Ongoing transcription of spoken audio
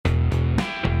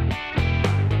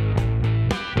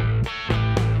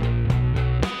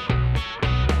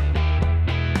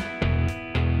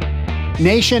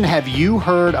Nation, have you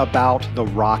heard about the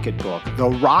Rocketbook?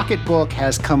 The Rocketbook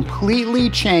has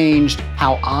completely changed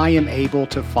how I am able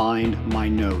to find my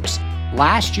notes.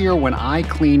 Last year, when I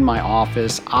cleaned my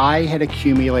office, I had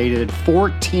accumulated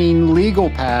 14 legal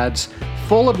pads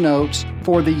full of notes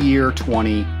for the year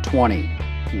 2020.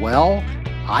 Well,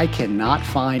 I cannot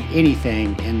find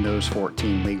anything in those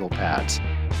 14 legal pads.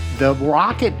 The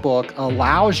Rocketbook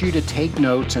allows you to take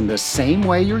notes in the same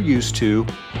way you're used to,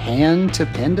 hand to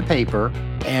pen to paper,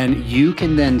 and you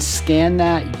can then scan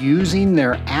that using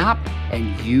their app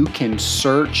and you can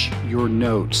search your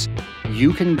notes.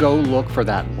 You can go look for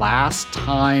that last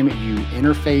time you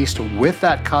interfaced with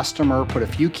that customer, put a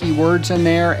few keywords in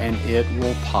there, and it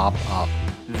will pop up.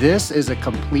 This is a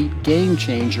complete game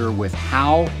changer with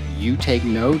how you take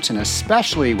notes and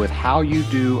especially with how you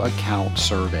do account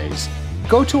surveys.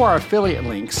 Go to our affiliate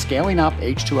link,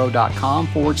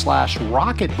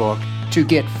 scalinguph2o.com/Rocketbook to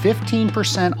get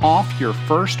 15% off your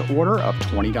first order of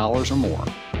 $20 or more.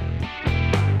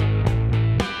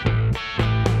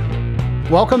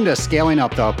 Welcome to Scaling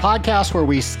Up, the podcast where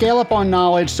we scale up on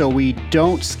knowledge so we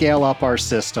don't scale up our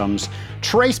systems.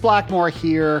 Trace Blackmore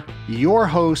here, your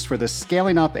host for the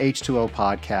Scaling Up H2O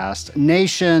podcast.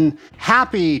 Nation,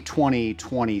 happy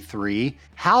 2023.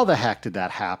 How the heck did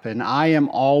that happen? I am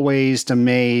always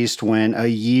amazed when a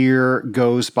year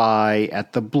goes by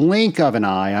at the blink of an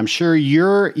eye. I'm sure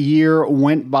your year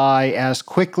went by as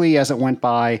quickly as it went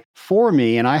by for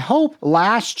me, and I hope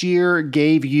last year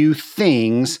gave you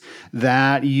things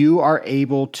that you are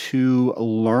able to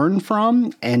learn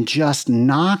from and just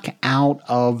knock out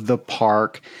of the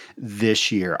park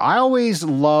this year. I always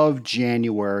love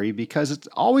January because it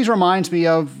always reminds me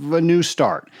of a new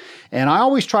start. And I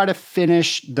always try to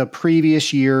finish the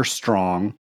previous year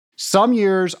strong. Some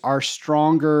years are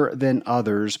stronger than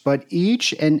others, but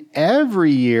each and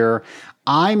every year,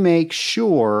 I make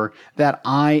sure that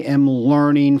I am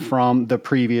learning from the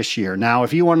previous year. Now,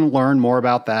 if you want to learn more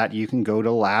about that, you can go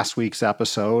to last week's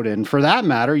episode. And for that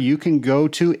matter, you can go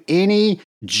to any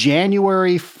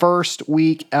January 1st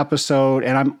week episode.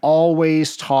 And I'm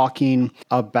always talking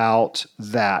about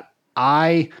that.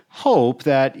 I hope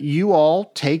that you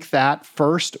all take that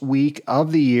first week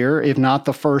of the year, if not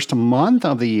the first month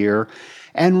of the year,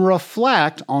 and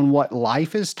reflect on what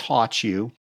life has taught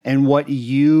you and what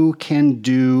you can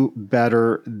do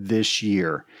better this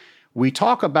year. We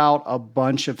talk about a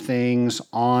bunch of things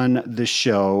on the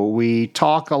show. We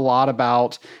talk a lot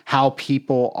about how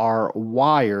people are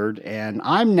wired, and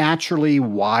I'm naturally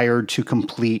wired to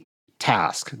complete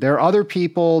tasks. There are other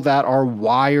people that are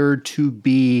wired to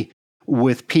be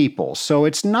with people. So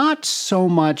it's not so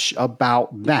much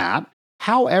about that.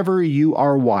 However you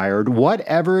are wired,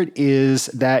 whatever it is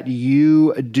that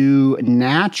you do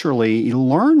naturally,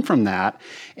 learn from that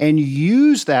and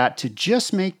use that to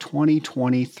just make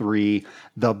 2023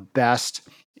 the best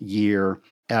year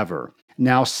ever.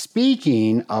 Now,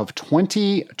 speaking of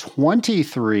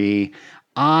 2023,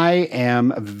 I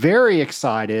am very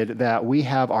excited that we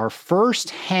have our first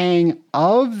hang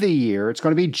of the year. It's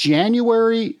going to be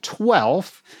January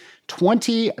 12th,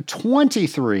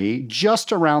 2023,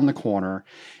 just around the corner.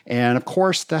 And of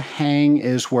course, the hang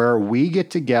is where we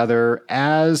get together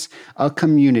as a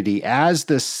community, as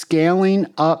the Scaling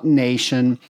Up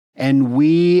Nation, and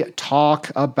we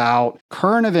talk about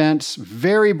current events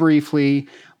very briefly.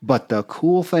 But the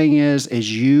cool thing is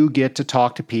you get to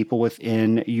talk to people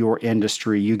within your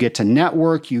industry. You get to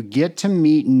network, you get to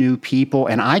meet new people.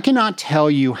 And I cannot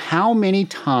tell you how many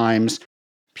times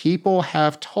people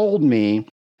have told me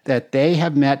that they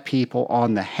have met people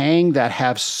on the hang that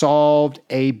have solved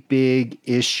a big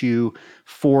issue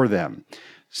for them.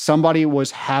 Somebody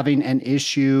was having an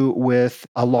issue with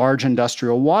a large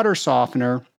industrial water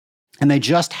softener, and they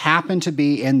just happened to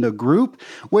be in the group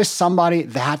with somebody.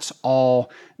 That's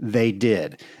all they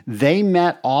did. They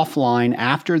met offline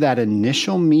after that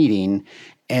initial meeting,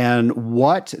 and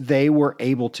what they were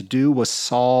able to do was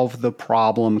solve the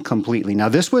problem completely. Now,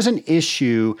 this was an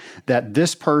issue that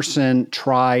this person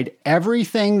tried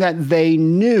everything that they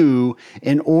knew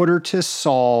in order to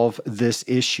solve this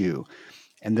issue.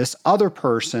 And this other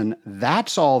person,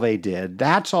 that's all they did.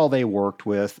 That's all they worked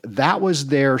with. That was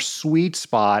their sweet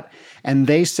spot. And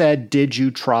they said, "Did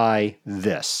you try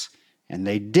this?" And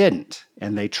they didn't.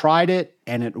 And they tried it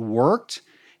and it worked.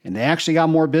 And they actually got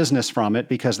more business from it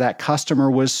because that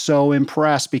customer was so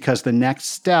impressed, because the next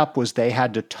step was they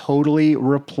had to totally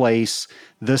replace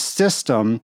the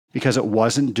system because it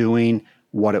wasn't doing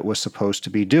what it was supposed to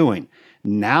be doing.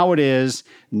 Now it is.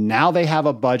 Now they have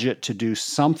a budget to do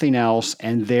something else,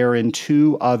 and they're in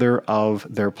 2 other of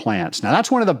their plants. Now,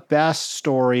 that's one of the best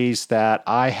stories that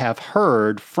I have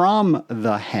heard from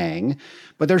the Hang,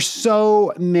 but there's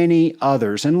so many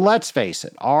others. And let's face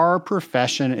it, our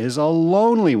profession is a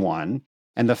lonely one.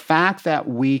 And the fact that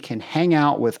we can hang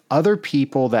out with other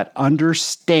people that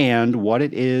understand what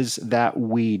it is that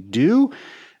we do,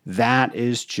 that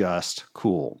is just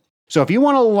cool. So if you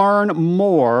want to learn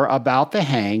more about the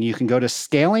Hang, you can go to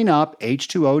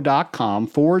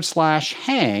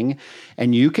scalinguph2o.com/hang,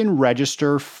 and you can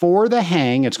register for the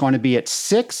Hang. It's going to be at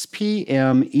 6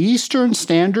 p.m. Eastern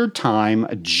Standard Time,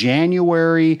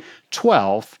 January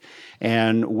 12th.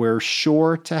 And we're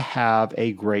sure to have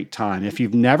a great time. If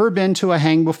you've never been to a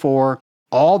Hang before,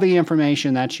 all the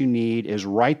information that you need is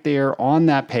right there on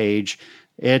that page.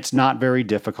 It's not very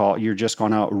difficult. You're just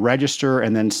going to register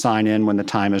and then sign in when the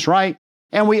time is right.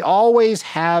 And we always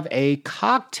have a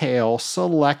cocktail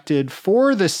selected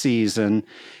for the season.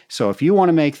 So if you want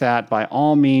to make that, by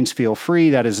all means, feel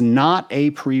free. That is not a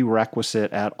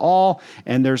prerequisite at all.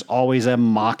 And there's always a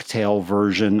mocktail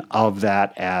version of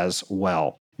that as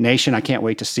well. Nation, I can't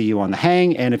wait to see you on the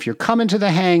Hang. And if you're coming to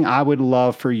the Hang, I would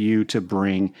love for you to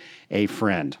bring a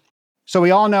friend. So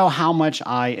we all know how much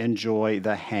I enjoy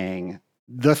the Hang.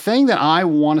 The thing that I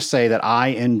want to say that I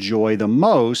enjoy the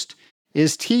most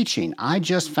is teaching. I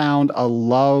just found a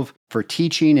love for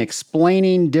teaching,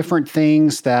 explaining different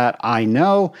things that I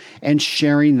know and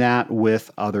sharing that with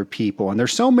other people. And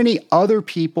there's so many other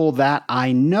people that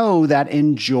I know that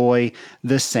enjoy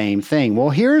the same thing. Well,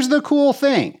 here's the cool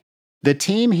thing. The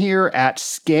team here at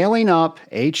Scaling Up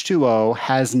H2O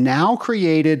has now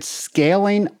created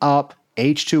Scaling Up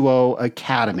H2O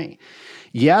Academy.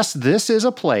 Yes, this is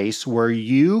a place where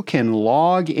you can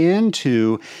log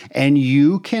into and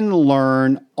you can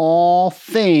learn all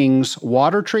things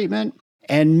water treatment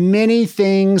and many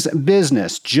things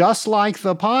business. Just like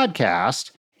the podcast,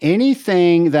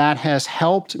 anything that has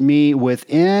helped me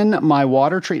within my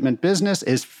water treatment business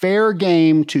is fair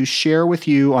game to share with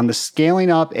you on the Scaling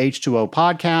Up H2O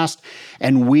podcast.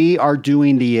 And we are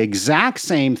doing the exact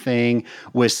same thing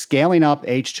with Scaling Up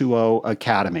H2O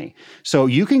Academy. So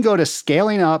you can go to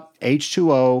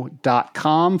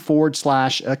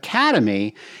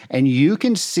scalinguph2o.com/academy, and you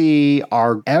can see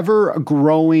our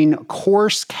ever-growing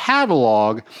course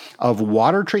catalog of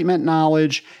water treatment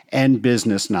knowledge and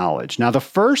business knowledge. Now, the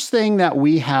first thing that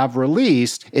we have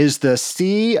released is the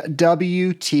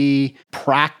CWT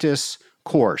practice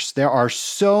course. There are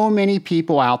so many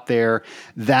people out there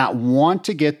that want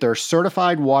to get their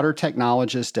certified water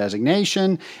technologist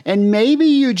designation, and maybe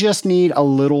you just need a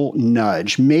little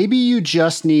nudge. Maybe you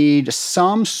just need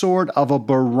some sort of a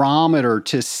barometer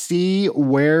to see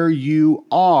where you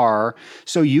are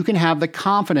so you can have the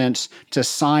confidence to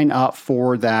sign up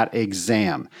for that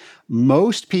exam.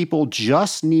 Most people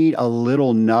just need a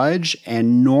little nudge,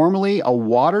 and normally a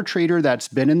water treater that's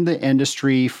been in the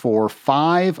industry for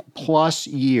 5+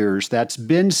 years, that's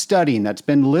been studying, that's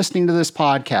been listening to this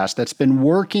podcast, that's been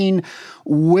working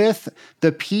with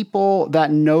the people that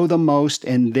know the most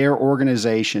in their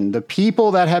organization, the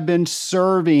people that have been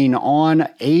serving on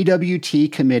AWT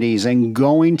committees and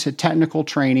going to technical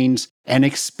trainings and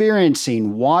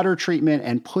experiencing water treatment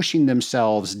and pushing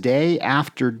themselves day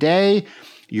after day,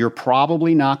 you're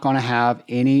probably not going to have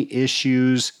any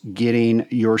issues getting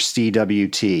your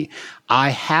CWT.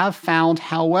 I have found,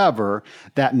 however,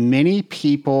 that many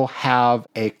people have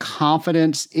a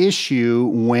confidence issue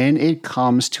when it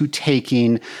comes to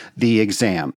taking the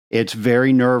exam. It's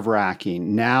very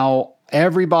nerve-wracking. Now,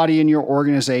 everybody in your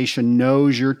organization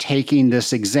knows you're taking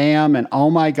this exam, and oh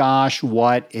my gosh,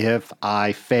 what if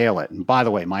I fail it? And by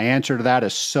the way, my answer to that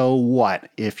is, so what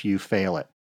if you fail it?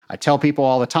 I tell people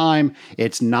all the time,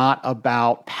 it's not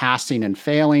about passing and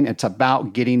failing. It's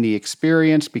about getting the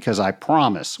experience, because I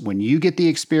promise when you get the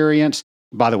experience,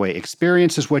 by the way,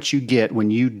 experience is what you get when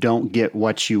you don't get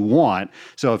what you want.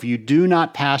 So if you do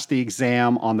not pass the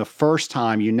exam on the first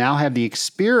time, you now have the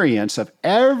experience of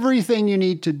everything you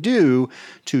need to do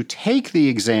to take the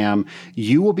exam.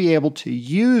 You will be able to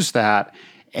use that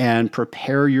and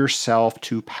prepare yourself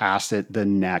to pass it the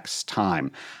next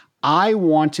time. I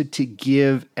wanted to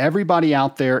give everybody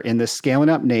out there in the Scaling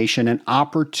Up Nation an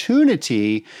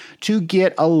opportunity to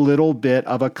get a little bit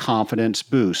of a confidence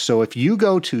boost. So if you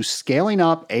go to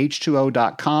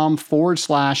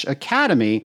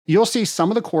scalinguph2o.com/academy, You'll see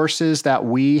some of the courses that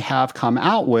we have come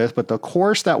out with, but the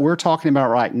course that we're talking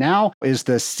about right now is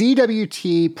the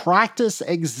CWT Practice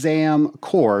Exam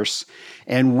course.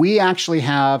 And we actually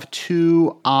have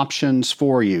two options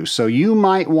for you. So you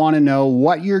might want to know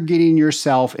what you're getting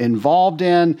yourself involved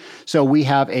in. So we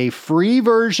have a free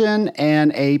version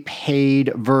and a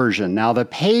paid version. Now, the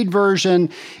paid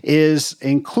version is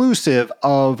inclusive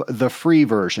of the free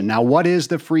version. Now, what is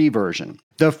the free version?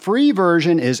 The free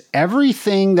version is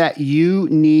everything that you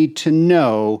need to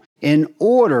know in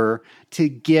order to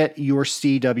get your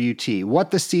CWT,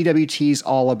 what the CWT is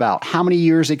all about, how many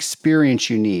years experience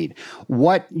you need,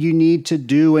 what you need to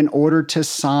do in order to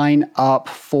sign up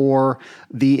for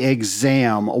the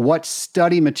exam, what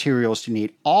study materials you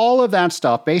need, all of that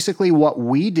stuff. Basically, what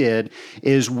we did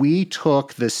is we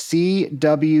took the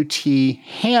CWT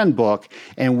handbook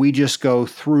and we just go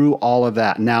through all of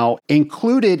that. Now,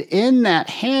 included in that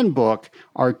handbook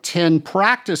are 10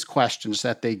 practice questions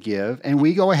that they give, and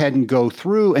we go ahead and go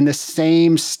through in the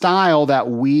same style that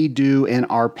we do in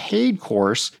our paid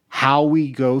course, how we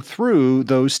go through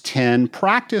those 10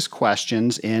 practice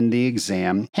questions in the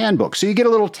exam handbook. So you get a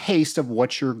little taste of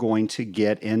what you're going to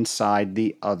get inside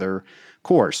the other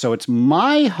course. So it's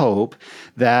my hope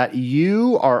that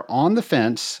you are on the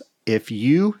fence if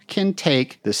you can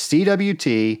take the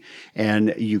CWT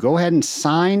and you go ahead and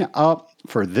sign up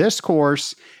for this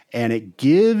course, and it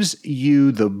gives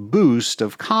you the boost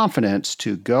of confidence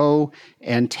to go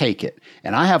and take it.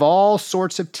 And I have all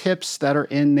sorts of tips that are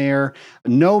in there.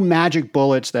 No magic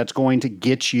bullets that's going to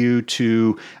get you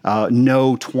to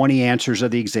know 20 answers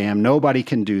of the exam. Nobody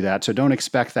can do that, so don't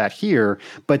expect that here.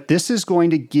 But this is going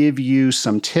to give you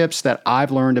some tips that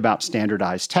I've learned about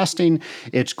standardized testing.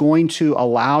 It's going to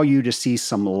allow you to see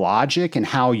some logic and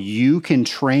how you can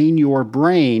train your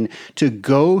brain to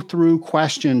go through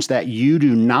questions that you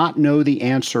do not know the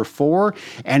answer for,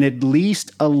 and at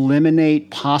least eliminate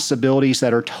possibilities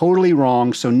that are totally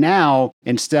wrong. So now,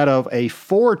 instead of a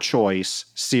 4-choice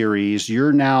series,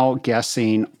 you're now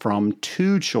guessing from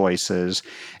 2 choices.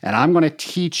 And I'm going to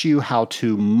teach you how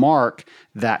to mark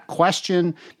that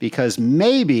question, because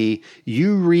maybe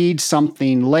you read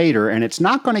something later and it's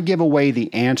not going to give away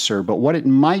the answer, but what it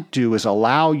might do is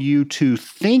allow you to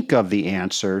think of the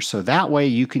answer, so that way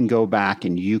you can go back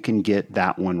and you can get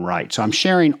that one right. So I'm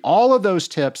sharing all of those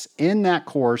tips in that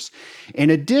course, in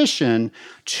addition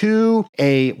to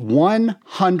a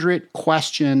 100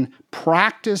 question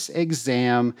practice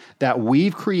exam that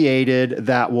we've created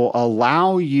that will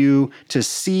allow you to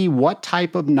see what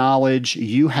type of knowledge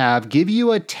you have, give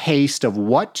you a taste of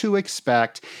what to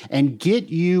expect, and get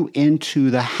you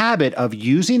into the habit of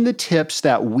using the tips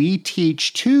that we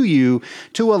teach to you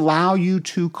to allow you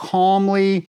to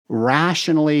calmly,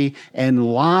 rationally,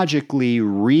 and logically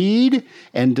read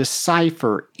and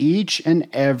decipher each and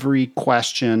every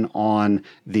question on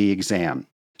the exam.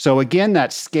 So again,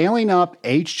 that's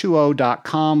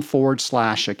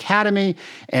scalinguph2o.com/academy.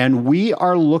 And we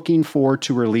are looking forward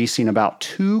to releasing about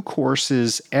 2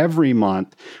 courses every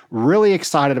month. Really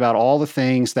excited about all the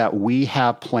things that we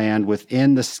have planned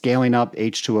within the Scaling Up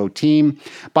H2O team.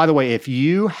 By the way, if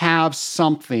you have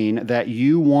something that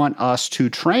you want us to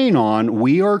train on,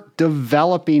 we are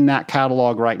developing that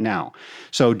catalog right now.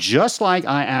 So just like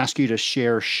I ask you to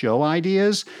share show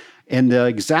ideas, in the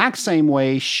exact same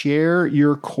way, share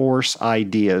your course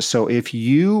ideas. So if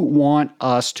you want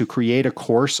us to create a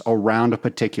course around a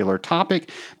particular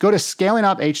topic, go to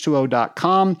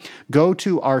scalinguph2o.com, go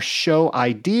to our show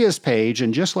ideas page,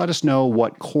 and just let us know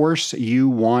what course you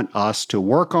want us to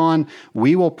work on.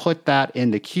 We will put that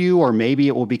in the queue, or maybe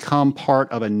it will become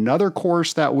part of another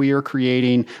course that we are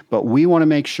creating, but we want to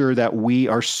make sure that we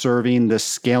are serving the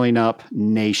Scaling Up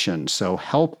Nation. So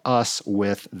help us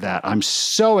with that. I'm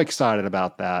so excited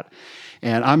about that.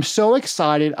 And I'm so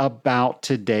excited about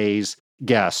today's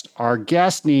guest. Our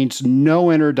guest needs no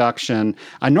introduction.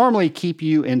 I normally keep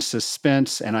you in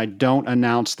suspense and I don't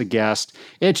announce the guest.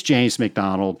 It's James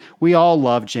McDonald. We all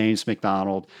love James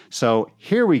McDonald. So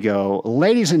here we go.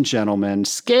 Ladies and gentlemen,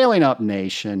 Scaling Up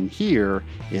Nation, here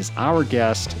is our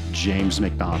guest, James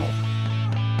McDonald.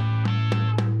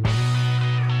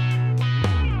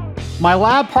 My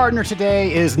lab partner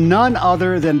today is none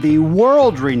other than the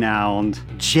world-renowned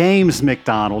James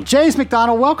McDonald. James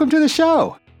McDonald, welcome to the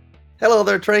show. Hello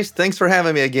there, Trace. Thanks for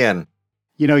having me again.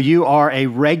 You know, you are a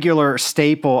regular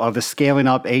staple of the Scaling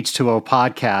Up H2O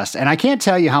podcast, and I can't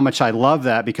tell you how much I love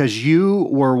that, because you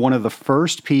were one of the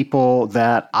first people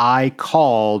that I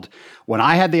called when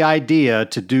I had the idea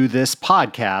to do this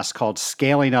podcast called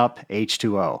Scaling Up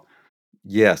H2O.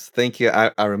 Yes, thank you.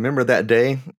 I remember that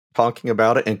day, talking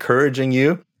about it, encouraging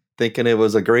you thinking it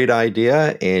was a great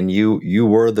idea, and you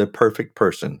were the perfect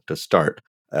person to start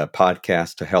a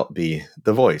podcast to help be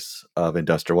the voice of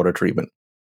industrial water treatment.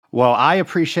 Well, I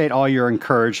appreciate all your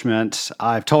encouragement.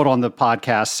 I've told on the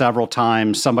podcast several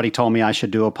times. Somebody told me I should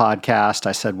do a podcast.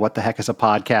 I said, "What the heck is a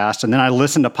podcast?" And then I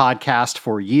listened to podcasts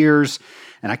for years,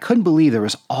 and I couldn't believe there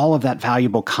was all of that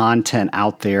valuable content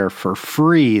out there for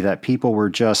free that people were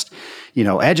just,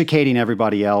 educating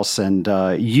everybody else. And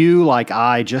you, like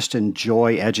I, just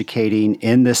enjoy educating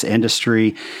in this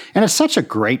industry. And it's such a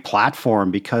great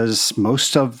platform because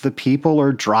most of the people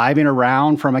are driving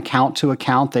around from account to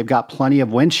account. They've got plenty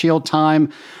of windshield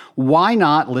time. Why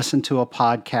not listen to a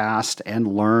podcast and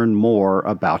learn more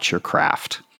about your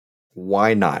craft?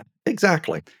 Why not?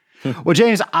 Exactly. Well,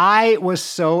 James, I was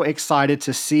so excited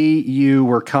to see you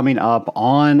were coming up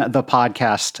on the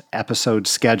podcast episode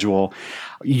schedule.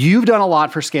 You've done a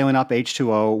lot for Scaling Up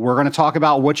H2O. We're going to talk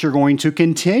about what you're going to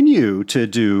continue to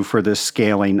do for the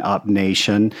Scaling Up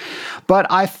Nation. But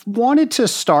I wanted to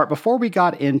start, before we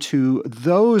got into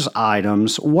those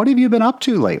items, what have you been up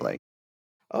to lately?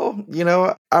 Oh,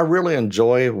 I really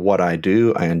enjoy what I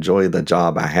do. I enjoy the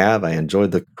job I have. I enjoy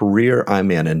the career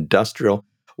I'm in, industrial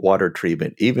water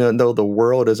treatment. Even though the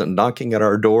world isn't knocking at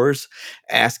our doors,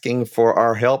 asking for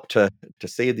our help to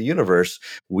save the universe,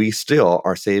 we still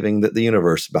are saving the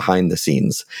universe behind the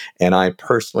scenes. And I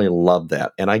personally love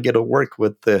that. And I get to work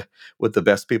with the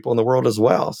best people in the world as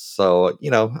well. So,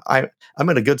 I'm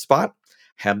in a good spot,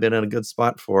 have been in a good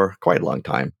spot for quite a long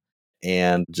time.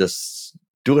 And just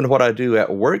doing what I do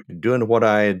at work, doing what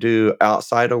I do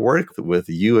outside of work with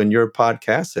you and your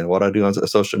podcast, and what I do on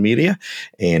social media,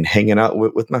 and hanging out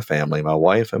with my family, my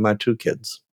wife and my 2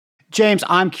 kids. James,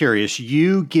 I'm curious.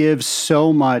 You give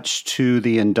so much to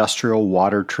the industrial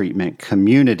water treatment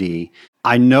community.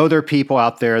 I know there are people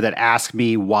out there that ask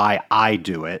me why I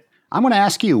do it. I'm going to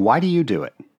ask you, why do you do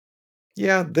it?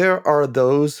 Yeah, there are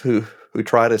those who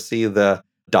try to see the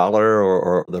dollar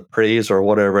or the praise or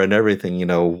whatever and everything.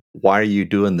 Why are you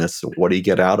doing this? What do you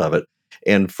get out of it?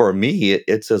 And for me,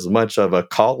 it's as much of a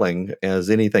calling as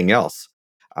anything else.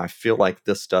 I feel like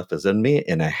this stuff is in me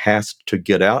and it has to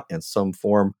get out in some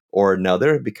form or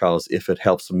another, because if it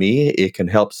helps me, it can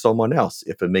help someone else.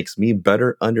 If it makes me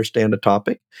better understand a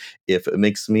topic, if it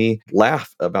makes me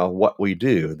laugh about what we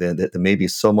do, then maybe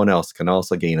someone else can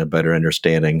also gain a better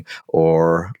understanding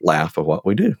or laugh at what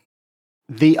we do.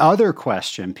 The other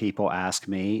question people ask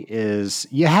me is,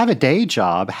 you have a day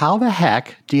job. How the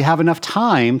heck do you have enough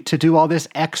time to do all this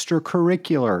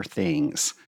extracurricular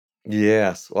things?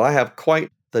 Yes. Well, I have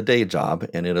quite the day job,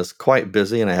 and it is quite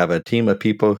busy, and I have a team of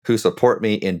people who support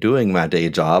me in doing my day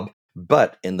job.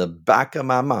 But in the back of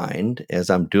my mind, as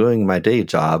I'm doing my day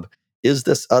job, is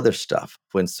this other stuff.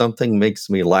 When something makes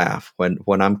me laugh, when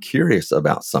I'm curious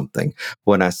about something,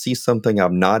 when I see something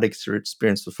I've not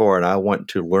experienced before and I want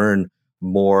to learn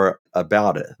more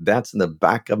about it. That's in the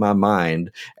back of my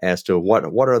mind as to what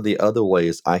are the other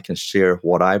ways I can share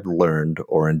what I've learned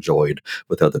or enjoyed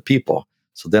with other people.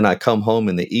 So then I come home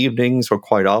in the evenings, or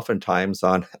quite oftentimes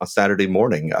on a Saturday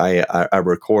morning. I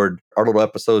record our little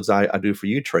episodes I do for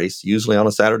you, Trace, usually on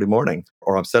a Saturday morning,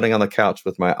 or I'm sitting on the couch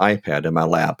with my iPad in my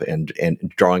lap and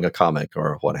drawing a comic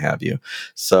or what have you.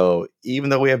 So even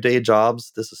though we have day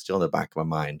jobs, this is still in the back of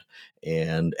my mind.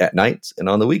 And at nights and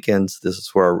on the weekends, this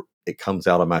is where it comes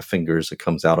out of my fingers, it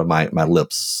comes out of my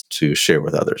lips to share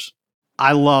with others.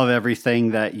 I love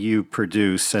everything that you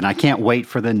produce, and I can't wait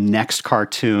for the next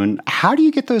cartoon. How do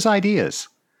you get those ideas?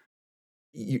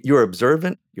 You're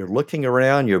observant, you're looking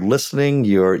around, you're listening,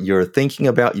 you're thinking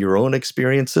about your own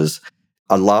experiences.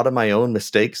 A lot of my own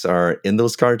mistakes are in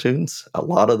those cartoons. A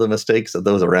lot of the mistakes of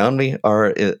those around me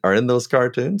are in those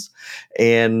cartoons.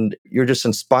 And you're just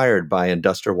inspired by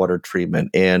industrial water treatment.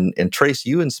 And Trace,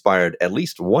 you inspired at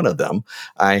least one of them.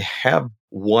 I have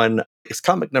one. It's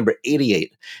comic number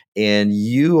 88. And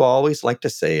you always like to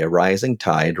say, a rising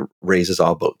tide raises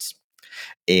all boats.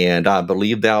 And I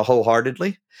believe that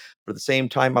wholeheartedly. But at the same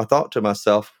time, I thought to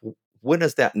myself, when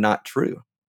is that not true?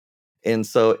 And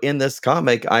so in this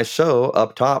comic, I show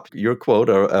up top your quote,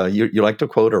 or you like to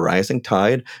quote, a rising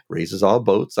tide raises all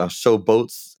boats. I show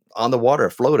boats on the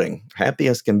water floating, happy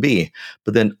as can be.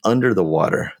 But then under the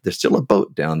water, there's still a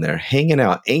boat down there hanging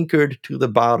out, anchored to the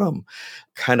bottom,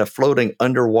 kind of floating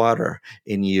underwater.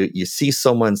 And you see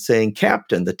someone saying,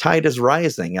 "Captain, the tide is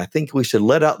rising. I think we should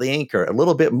let out the anchor a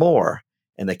little bit more."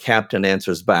 And the captain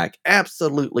answers back,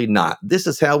 "Absolutely not. This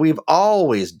is how we've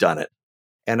always done it."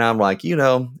 And I'm like,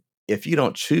 if you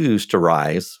don't choose to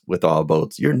rise with all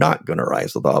boats, you're not going to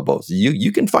rise with all boats.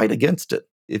 You can fight against it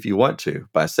if you want to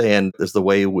by saying this is the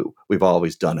way we've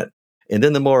always done it. And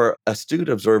then the more astute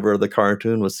observer of the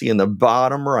cartoon was seeing the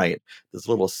bottom right, this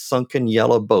little sunken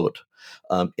yellow boat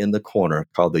in the corner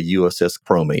called the USS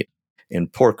Chromate.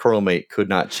 And poor Chromate could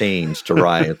not change to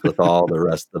rise with all the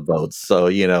rest of the boats. So,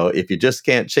 if you just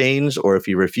can't change or if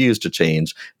you refuse to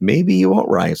change, maybe you won't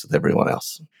rise with everyone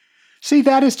else. See,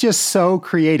 that is just so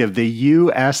creative. The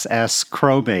USS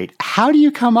Chromate. How do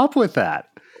you come up with that?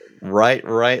 Right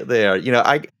there.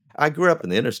 I grew up in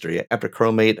the industry after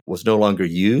chromate was no longer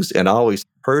used, and I always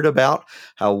heard about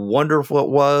how wonderful it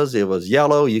was. It was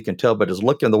yellow. You can tell by just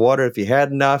looking in the water if you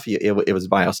had enough. It was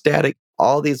biostatic.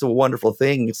 All these wonderful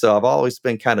things. So I've always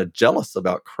been kind of jealous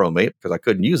about chromate because I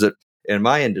couldn't use it in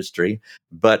my industry.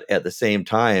 But at the same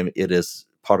time, it is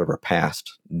part of our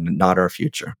past, not our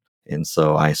future. And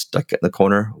so I stuck it in the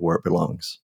corner where it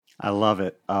belongs. I love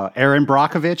it. Erin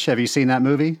Brockovich, have you seen that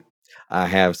movie? I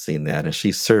have seen that, and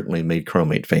she certainly made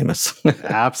chromate famous.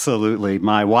 Absolutely.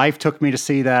 My wife took me to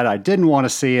see that. I didn't want to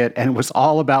see it, and it was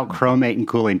all about chromate and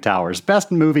cooling towers.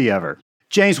 Best movie ever.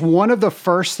 James, one of the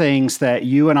first things that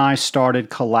you and I started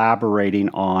collaborating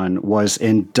on was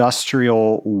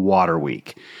Industrial Water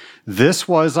Week. This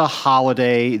was a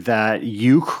holiday that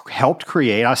you helped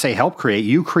create. I say help create.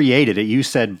 You created it. You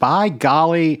said, by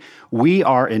golly, we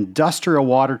are industrial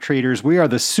water treaters. We are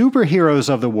the superheroes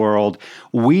of the world.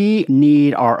 We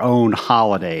need our own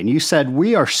holiday. And you said,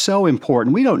 we are so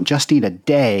important. We don't just need a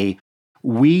day.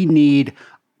 We need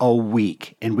a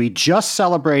week. And we just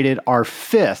celebrated our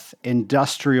 5th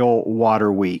Industrial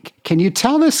Water Week. Can you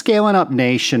tell the Scaling Up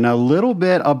Nation a little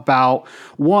bit about,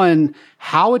 one,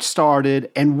 how it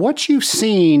started and what you've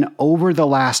seen over the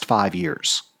last 5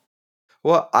 years?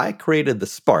 Well, I created the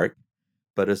spark,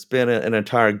 but it's been an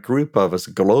entire group of us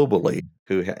globally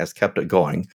who has kept it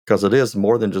going, because it is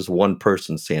more than just one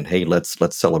person saying, hey, let's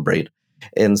celebrate.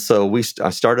 And so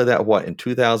I started that, in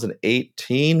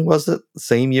 2018, was it? The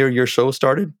same year your show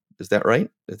started? Is that right?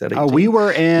 Is that 18? We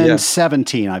were in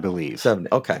 17, I believe. 7,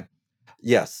 okay.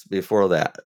 Yes, before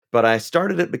that. But I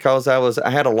started it because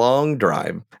I had a long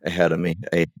drive ahead of me,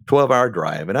 a 12-hour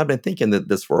drive. And I've been thinking that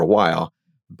this for a while,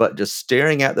 but just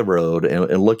staring at the road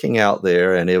and looking out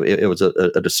there, and it was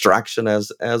a distraction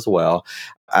as well.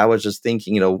 I was just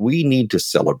thinking, we need to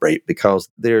celebrate, because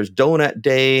there's Donut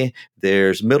Day,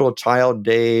 there's Middle Child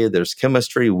Day, there's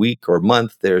Chemistry Week or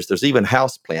Month, there's even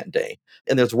Houseplant Day,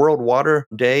 and there's World Water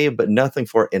Day, but nothing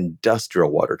for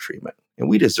industrial water treatment. And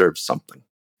we deserve something.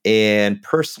 And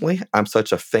personally, I'm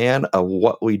such a fan of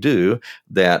what we do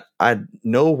that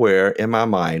nowhere in my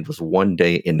mind was one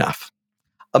day enough.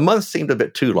 A month seemed a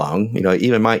bit too long.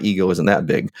 Even my ego isn't that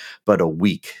big, but a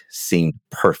week seemed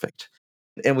perfect.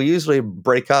 And we usually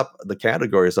break up the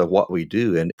categories of what we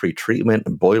do in pretreatment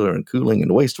and boiler and cooling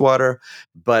and wastewater.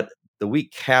 But the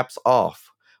week caps off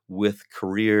with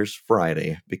Careers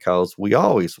Friday, because we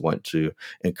always want to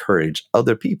encourage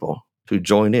other people to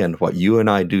join in what you and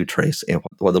I do, Trace, and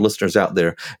what the listeners out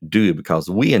there do, because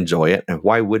we enjoy it. And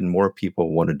why wouldn't more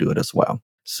people want to do it as well?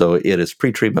 So it is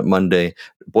Pretreatment Monday,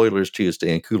 Boilers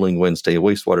Tuesday, and Cooling Wednesday,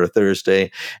 Wastewater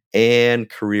Thursday, and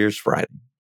Careers Friday.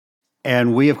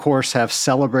 And we, of course, have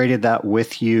celebrated that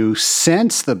with you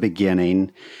since the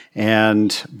beginning. And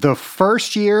the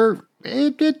first year,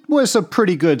 it was a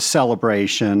pretty good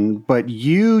celebration, but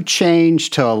you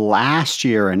changed to last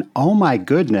year, and oh my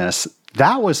goodness,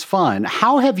 that was fun.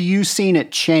 How have you seen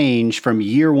it change from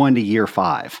year 1 to year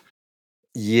 5?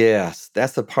 Yes,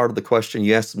 that's the part of the question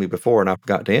you asked me before, and I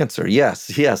forgot to answer.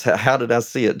 Yes. How did I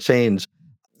see it change?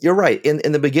 You're right.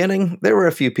 In the beginning, there were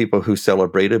a few people who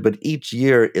celebrated, but each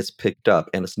year it's picked up.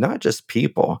 And it's not just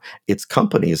people, it's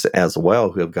companies as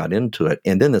well who have got into it.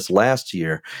 And then this last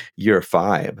year, year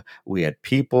 5, we had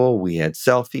people, we had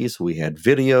selfies, we had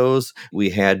videos,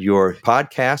 we had your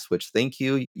podcast, which, thank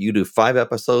you. You do 5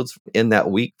 episodes in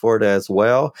that week for it as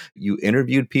well. You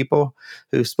interviewed people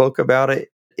who spoke about it.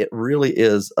 It really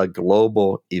is a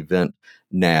global event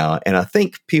now. And I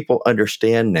think people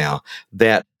understand now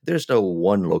that there's no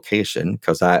one location,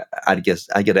 because I guess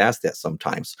I get asked that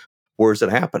sometimes. Where is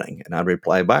it happening? And I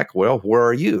reply back, well, where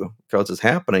are you? Because it's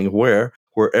happening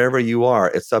wherever you are.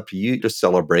 It's up to you to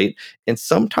celebrate. And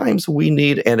sometimes we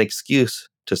need an excuse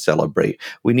to celebrate.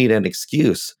 We need an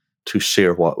excuse to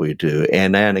share what we do,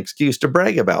 and an excuse to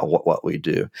brag about what we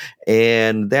do.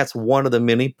 And that's one of the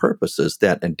many purposes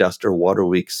that Industrial Water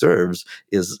Week serves,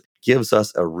 gives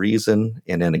us a reason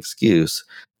and an excuse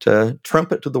to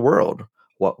trumpet to the world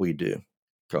what we do,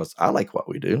 because I like what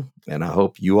we do, and I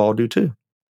hope you all do too.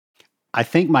 I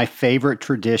think my favorite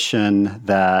tradition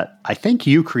that I think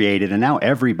you created, and now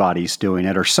everybody's doing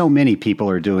it, or so many people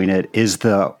are doing it, is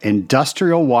the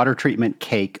industrial water treatment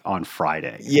cake on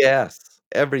Friday. Yes.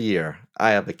 every year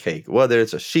I have a cake, whether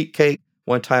it's a sheet cake.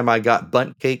 One time I got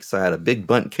bundt cakes. I had a big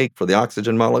bundt cake for the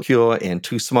oxygen molecule and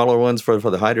two smaller ones for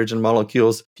the hydrogen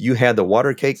molecules. You had the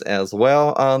water cakes as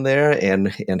well on there,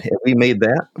 and we made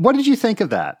that. What did you think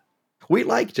of that? We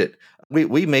liked it.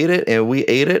 We made it and we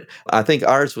ate it. I think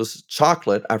ours was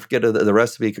chocolate. I forget the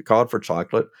recipe called for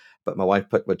chocolate, but my wife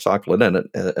put chocolate in it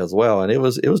as well, and it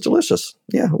was delicious.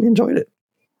 Yeah, we enjoyed it.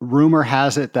 Rumor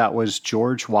has it that was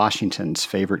George Washington's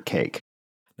favorite cake.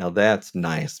 Now that's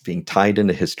nice, being tied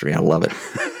into history. I love it.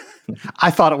 I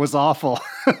thought it was awful.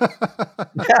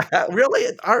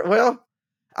 Really? Well,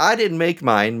 I didn't make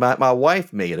mine. My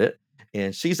wife made it,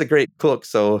 and she's a great cook.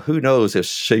 So who knows if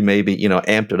she maybe,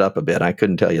 amped it up a bit. I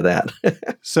couldn't tell you that.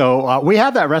 So we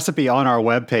have that recipe on our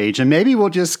webpage, and maybe we'll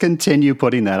just continue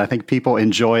putting that. I think people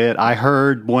enjoy it. I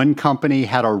heard one company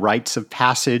had a rites of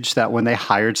passage that when they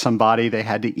hired somebody, they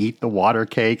had to eat the water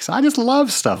cakes. I just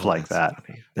love stuff like that.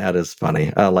 Funny. That is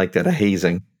funny. I like that. A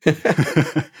hazing.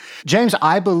 James,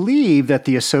 I believe that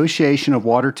the Association of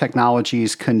Water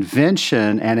Technologies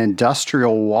Convention and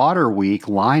Industrial Water Week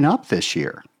line up this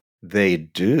year. They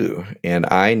do. And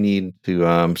I need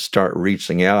to start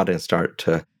reaching out and start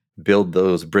to build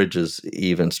those bridges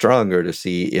even stronger to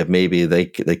see if maybe they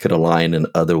could align in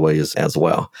other ways as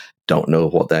well. Don't know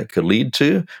what that could lead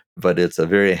to, but it's a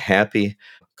very happy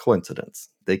coincidence.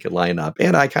 They could line up.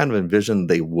 And I kind of envisioned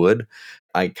they would.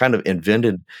 I kind of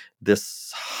invented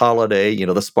this holiday,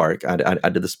 the Spark. I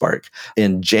did the Spark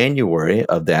in January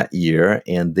of that year.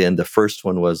 And then the first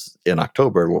one was in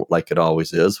October, like it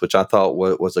always is, which I thought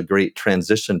was a great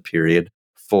transition period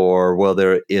for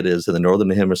whether it is in the Northern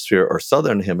Hemisphere or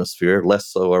Southern Hemisphere, less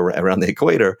so around the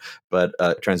equator, but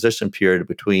a transition period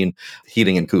between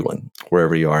heating and cooling,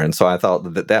 wherever you are. And so I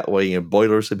thought that way,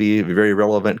 boilers would be very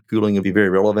relevant, cooling would be very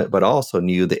relevant, but I also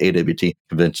knew the AWT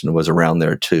convention was around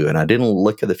there too. And I didn't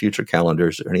look at the future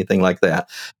calendars or anything like that,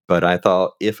 but I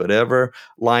thought if it ever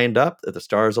lined up, if the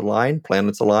stars aligned,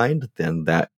 planets aligned, then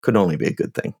that could only be a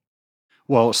good thing.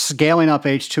 Well, Scaling Up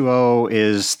H2O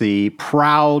is the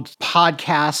proud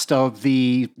podcast of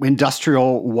the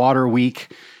Industrial Water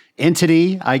Week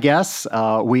entity, I guess.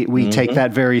 We take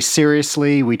that very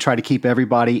seriously. We try to keep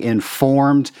everybody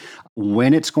informed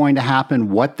when it's going to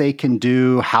happen, what they can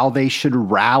do, how they should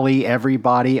rally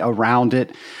everybody around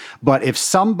it. But if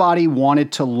somebody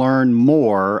wanted to learn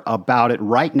more about it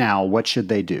right now, what should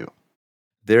they do?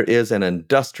 There is an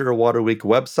Industrial Water Week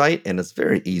website, and it's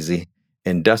very easy.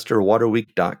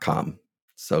 industrialwaterweek.com.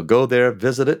 So go there,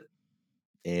 visit it,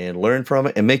 and learn from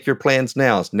it, and make your plans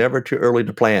now. It's never too early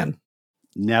to plan.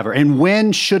 Never. And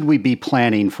when should we be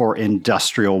planning for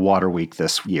Industrial Water Week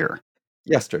this year?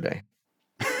 Yesterday,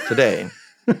 today,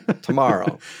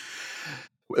 tomorrow.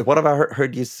 What have I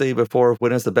heard you say before?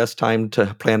 When is the best time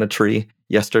to plant a tree?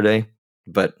 Yesterday.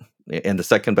 And the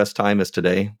second best time is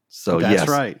today. So that's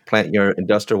right. Plant your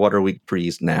Industrial Water Week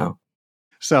trees now.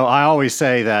 So I always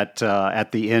say that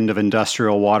at the end of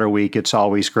Industrial Water Week, it's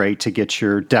always great to get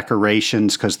your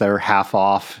decorations because they're half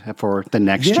off for the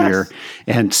next year.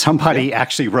 And somebody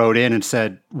actually wrote in and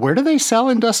said, where do they sell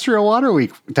Industrial Water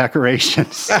Week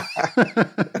decorations?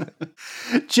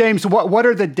 James, what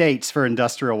are the dates for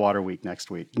Industrial Water Week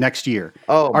next year?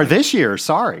 Or this year,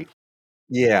 sorry.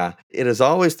 Yeah, it is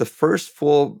always the first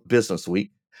full business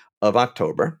week of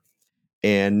October.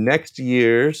 And next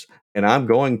year's, and I'm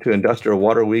going to Industrial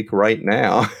Water Week right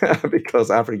now because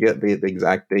I forget the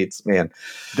exact dates, man.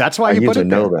 That's why you put it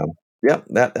there. I usually know them. Yep,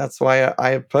 that's why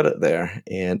I put it there.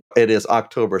 And it is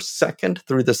October 2nd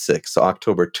through the 6th, so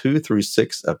October 2 through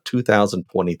 6 of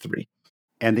 2023.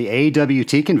 And the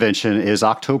AWT convention is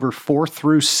October 4th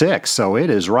through 6th, so it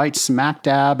is right smack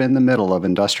dab in the middle of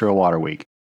Industrial Water Week.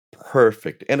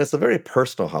 Perfect. And it's a very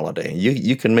personal holiday.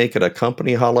 You can make it a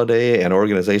company holiday, an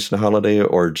organization holiday,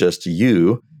 or just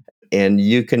you. And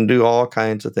you can do all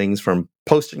kinds of things from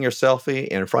posting your selfie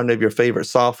in front of your favorite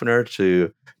softener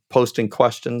to posting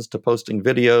questions to posting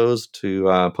videos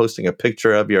to posting a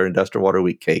picture of your Industrial Water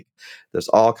Week cake. There's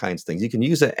all kinds of things. You can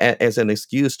use it as an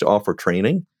excuse to offer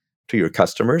training to your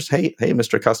customers. Hey,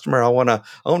 Mr. Customer, I want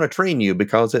to train you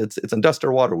because it's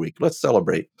Industrial Water Week. Let's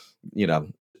celebrate.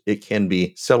 It can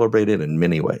be celebrated in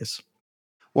many ways.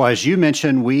 Well, as you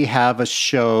mentioned, we have a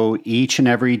show each and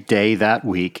every day that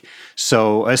week.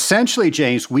 So essentially,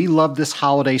 James, we love this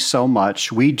holiday so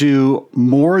much. We do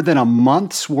more than a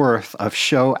month's worth of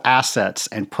show assets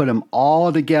and put them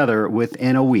all together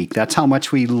within a week. That's how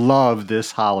much we love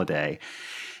this holiday.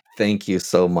 Thank you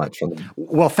so much.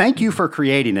 Well, thank you for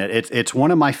creating it. It's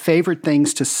one of my favorite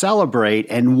things to celebrate,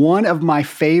 and one of my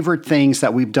favorite things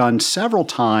that we've done several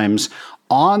times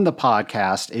on the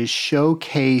podcast is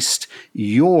showcased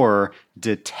your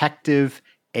Detective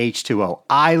H2O.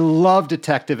 I love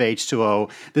Detective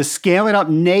H2O. The Scaling Up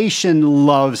Nation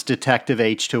loves Detective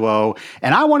H2O.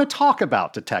 And I want to talk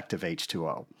about Detective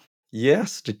H2O.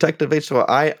 Yes, Detective H2O.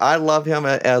 I love him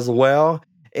as well.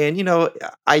 And,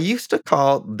 I used to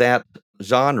call that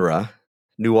genre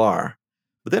noir,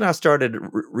 but then I started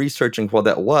researching what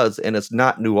that was, and it's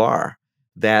not noir.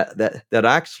 That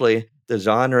actually the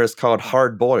genre is called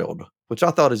hard boiled, which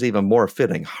I thought is even more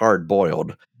fitting. Hard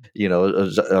boiled,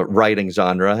 a writing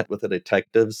genre with a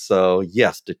detective. So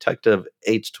yes, Detective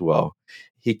H2O.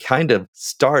 He kind of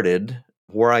started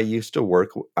where I used to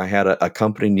work. I had a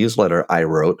company newsletter I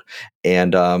wrote,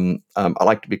 and I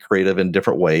like to be creative in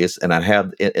different ways. And I'd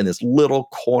have in this little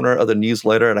corner of the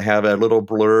newsletter, and I have a little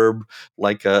blurb,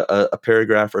 like a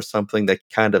paragraph or something that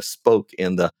kind of spoke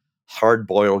in the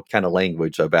hard-boiled kind of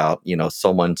language about,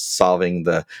 someone solving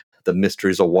the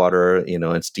mysteries of water,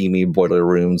 in steamy boiler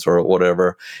rooms or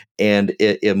whatever. And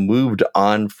it moved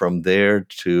on from there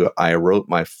to I wrote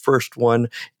my first one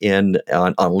on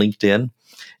LinkedIn.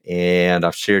 And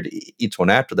I've shared each one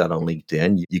after that on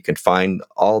LinkedIn. You can find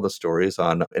all the stories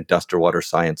on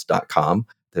industrialwaterscience.com.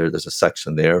 There's a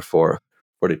section there for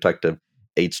Detective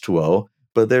H2O.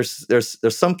 But there's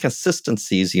some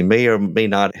consistencies you may or may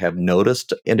not have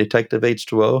noticed in Detective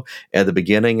H2O. At the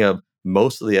beginning of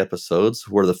most of the episodes,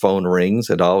 where the phone rings,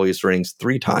 it always rings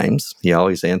 3 times. He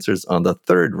always answers on the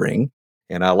 3rd ring.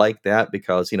 And I like that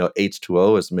because,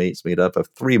 H2O is made up of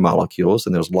 3 molecules,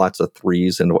 and there's lots of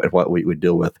threes in what we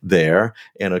deal with there.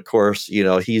 And of course,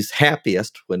 he's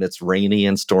happiest when it's rainy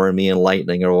and stormy and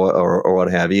lightning or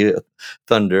what have you.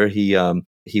 Thunder.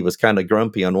 He was kind of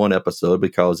grumpy on one episode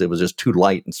because it was just too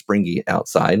light and springy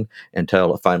outside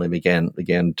until it finally began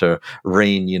to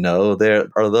rain. There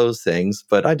are those things,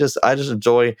 but I just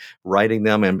enjoy writing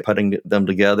them and putting them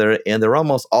together, and they're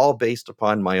almost all based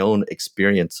upon my own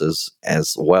experiences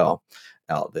as well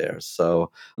out there.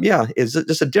 So yeah, it's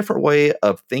just a different way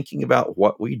of thinking about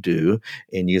what we do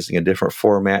and using a different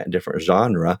format and different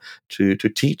genre to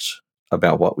teach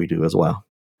about what we do as well.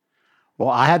 Well,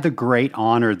 I had the great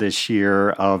honor this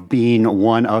year of being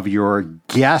one of your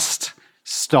guest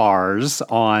stars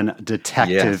on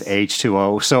Detective Yes.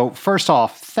 H2O. So, first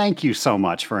off, thank you so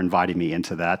much for inviting me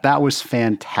into that. That was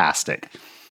fantastic.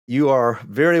 You are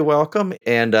very welcome,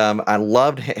 and I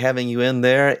loved having you in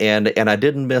there. And I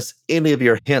didn't miss any of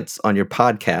your hints on your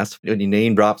podcast when you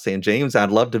name drop St. James.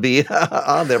 I'd love to be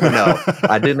on there, but no,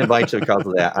 I didn't invite you because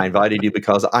of that. I invited you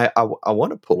because I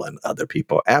want to pull in other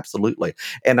people, absolutely.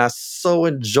 And I so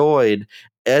enjoyed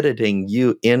editing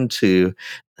you into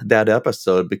that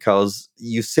episode because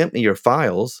you sent me your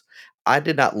files. I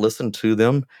did not listen to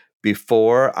them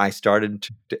before I started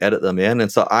to edit them in.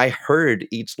 And so I heard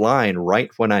each line right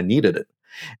when I needed it.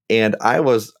 And I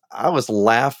was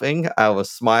laughing, I was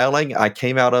smiling. I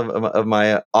came out of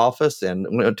my office and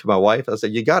went to my wife. I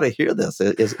said, "You got to hear this.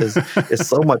 It's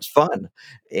so much fun."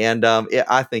 And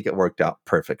I think it worked out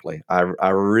perfectly. I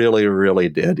really, really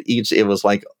did. It was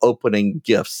like opening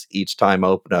gifts each time I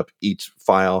opened up each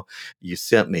file you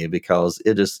sent me because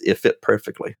it fit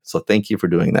perfectly. So thank you for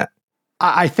doing that.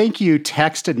 I think you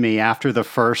texted me after the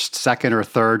first, second, or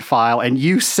third file, and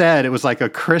you said it was like a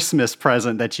Christmas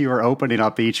present that you were opening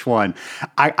up each one.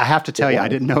 I have to tell you, I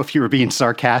didn't know if you were being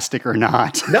sarcastic or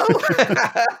not. No.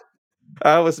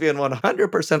 I was being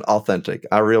 100% authentic.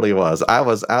 I really was. I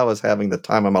was having the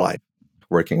time of my life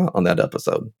working on that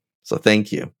episode. So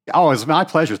thank you. Oh, it's my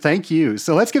pleasure. Thank you.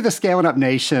 So let's give the Scaling Up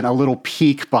Nation a little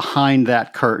peek behind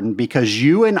that curtain because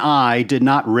you and I did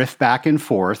not riff back and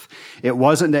forth. It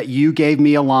wasn't that you gave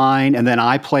me a line and then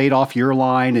I played off your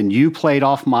line and you played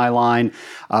off my line.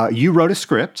 You wrote a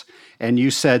script and you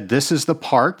said, "This is the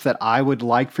part that I would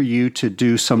like for you to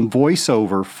do some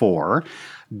voiceover for."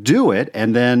 Do it.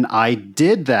 And then I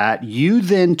did that. You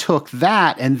then took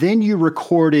that and then you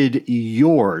recorded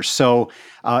yours. So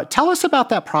tell us about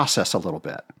that process a little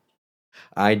bit.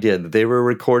 I did. They were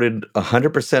recorded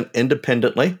 100%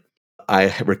 independently.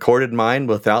 I recorded mine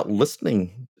without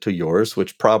listening to yours,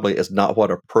 which probably is not what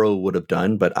a pro would have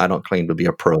done, but I don't claim to be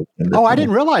a pro. Oh, I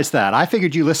didn't realize that. I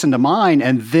figured you listened to mine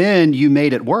and then you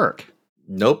made it work.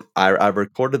 Nope. I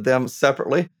recorded them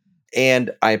separately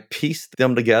and I pieced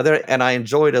them together, and I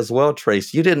enjoyed as well,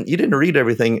 Trace. You didn't read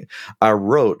everything I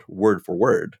wrote word for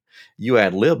word. You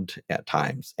ad-libbed at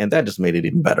times, and that just made it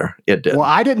even better. It did. Well,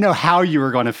 I didn't know how you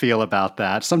were going to feel about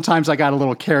that. Sometimes I got a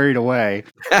little carried away.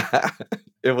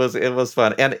 It was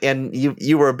fun. And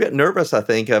you were a bit nervous, I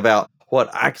think, about what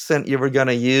accent you were going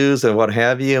to use and what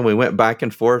have you. And we went back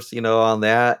and forth, on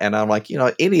that. And I'm like,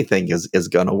 anything is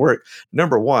going to work.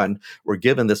 Number one, we're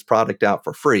giving this product out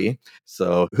for free.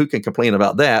 So who can complain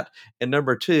about that? And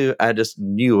number two, I just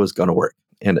knew it was going to work.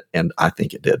 And I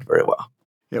think it did very well.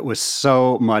 It was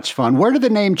so much fun. Where did the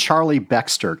name Charlie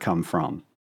Baxter come from?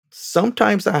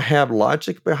 Sometimes I have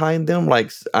logic behind them.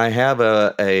 Like I have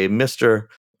a Mr.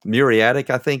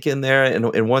 Muriatic, I think, in there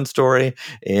in one story.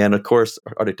 And of course,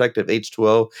 our detective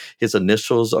H2O, his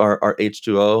initials are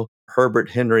H2O. Herbert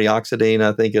Henry Oxidine,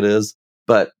 I think it is.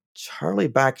 But Charlie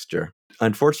Baxter,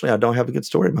 unfortunately, I don't have a good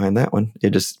story behind that one. It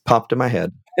just popped in my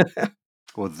head.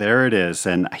 Well, there it is.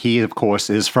 And he, of course,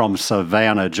 is from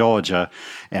Savannah, Georgia.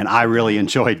 And I really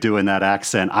enjoyed doing that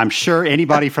accent. I'm sure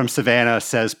anybody from Savannah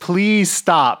says, please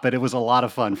stop. But it was a lot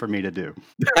of fun for me to do.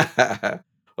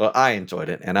 Well, I enjoyed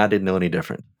it, and I didn't know any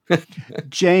different.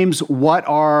 James, what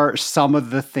are some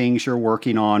of the things you're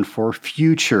working on for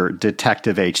future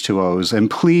Detective H2Os? And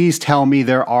please tell me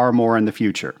there are more in the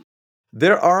future.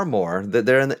 There are more.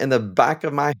 They're in the back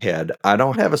of my head. I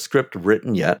don't have a script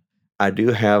written yet. I do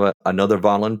have another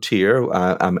volunteer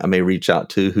I may reach out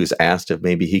to who's asked if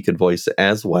maybe he could voice it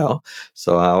as well.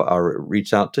 So I'll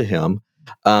reach out to him.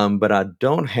 But I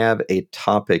don't have a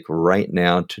topic right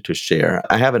now to share.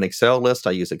 I have an Excel list.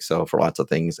 I use Excel for lots of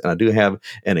things. And I do have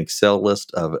an Excel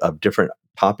list of different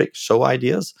topic show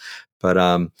ideas.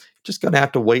 But just going to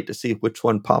have to wait to see which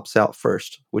one pops out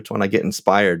first, which one I get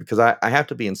inspired, because I have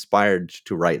to be inspired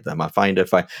to write them. I find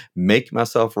if I make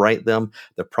myself write them,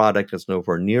 the product is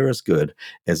nowhere near as good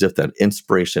as if that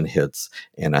inspiration hits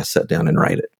and I sit down and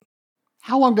write it.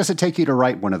 How long does it take you to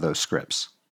write one of those scripts?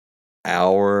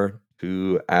 Hour,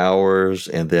 2 hours,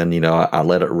 and then, I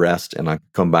let it rest and I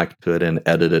come back to it and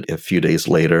edit it a few days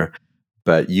later.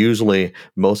 But usually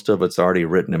most of it's already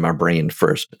written in my brain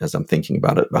first as I'm thinking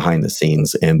about it behind the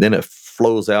scenes. And then it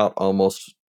flows out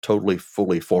almost totally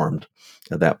fully formed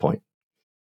at that point.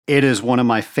 It is one of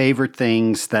my favorite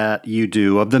things that you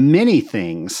do, of the many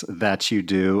things that you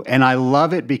do. And I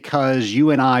love it because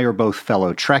you and I are both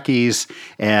fellow Trekkies,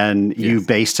 and you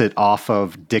based it off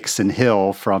of Dixon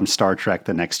Hill from Star Trek: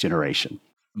 The Next Generation.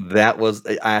 That was,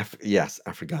 I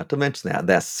forgot to mention that.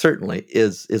 That certainly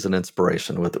is an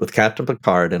inspiration with Captain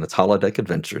Picard and its holodeck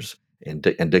adventures and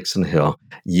Dixon Hill.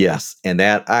 Yes, and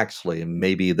that actually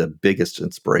may be the biggest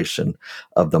inspiration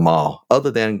of them all, other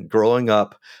than growing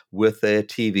up with a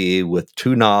TV with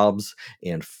 2 knobs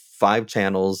and 5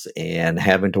 channels and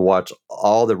having to watch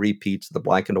all the repeats of the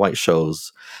black and white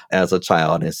shows as a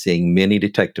child and seeing many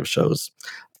detective shows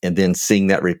and then seeing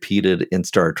that repeated in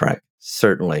Star Trek.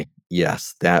 Certainly.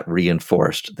 Yes, that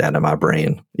reinforced that in my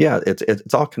brain. Yeah,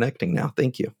 it's all connecting now.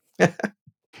 Thank you.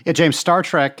 Yeah, James, Star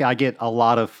Trek, I get a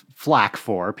lot of flack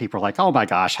for. People are like, oh my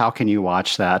gosh, how can you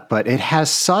watch that? But it has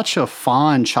such a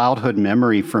fond childhood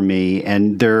memory for me.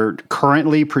 And they're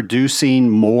currently producing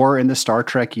more in the Star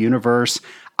Trek universe.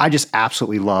 I just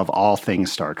absolutely love all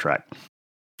things Star Trek.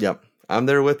 Yep. I'm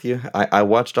there with you. I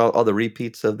watched all the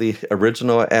repeats of the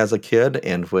original as a kid.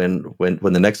 And when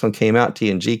the next one came out,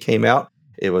 TNG came out,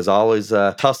 it was always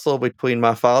a tussle between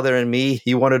my father and me.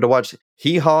 He wanted to watch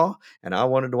Hee Haw, and I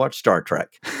wanted to watch Star Trek.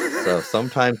 So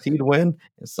sometimes he'd win,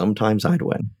 and sometimes I'd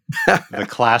win. The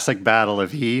classic battle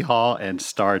of Hee Haw and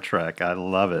Star Trek. I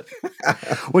love it.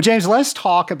 Well, James, let's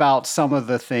talk about some of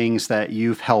the things that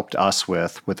you've helped us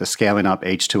with the Scaling Up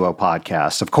H2O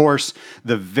podcast. Of course,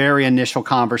 the very initial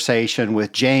conversation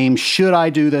with James, should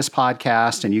I do this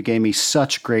podcast? And you gave me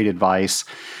such great advice.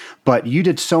 But you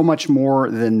did so much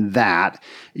more than that.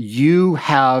 You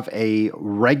have a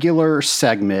regular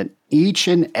segment each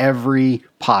and every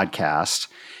podcast,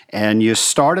 and you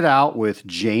started out with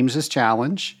James's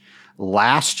Challenge.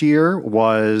 Last year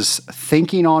was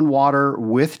Thinking on Water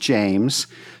with James.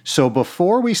 So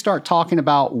before we start talking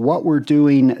about what we're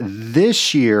doing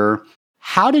this year,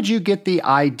 how did you get the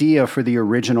idea for the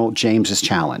original James's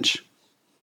Challenge?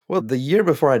 Well, the year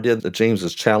before I did the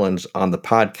James's Challenge on the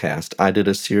podcast, I did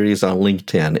a series on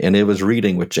LinkedIn, and it was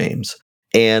Reading with James.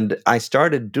 And I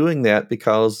started doing that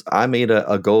because I made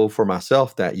a goal for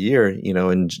myself that year,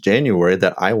 in January,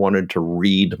 that I wanted to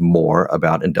read more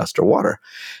about industrial water.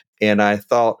 And I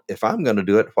thought, if I'm going to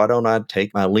do it, why don't I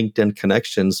take my LinkedIn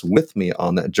connections with me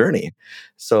on that journey?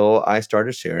 So I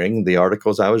started sharing the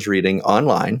articles I was reading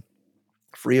online,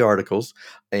 free articles,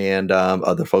 and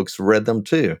other folks read them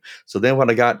too. So then when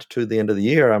I got to the end of the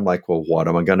year, I'm like, well, what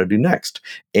am I going to do next?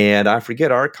 And I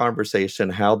forget our conversation,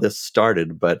 how this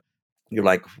started, but you're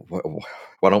like,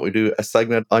 why don't we do a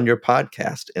segment on your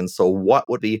podcast? And so what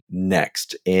would be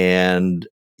next? And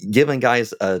giving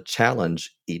guys a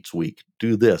challenge each week,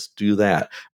 do this, do that.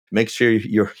 Make sure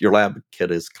your lab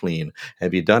kit is clean.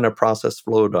 Have you done a process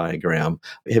flow diagram?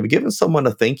 Have you given someone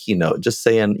a thank you note, just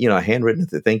saying, a handwritten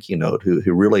thank you note who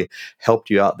really helped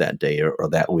you out that day or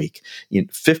that week?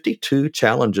 52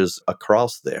 challenges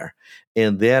across there.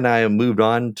 And then I moved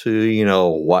on to,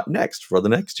 what next for the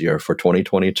next year for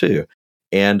 2022.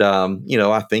 And,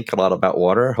 I think a lot about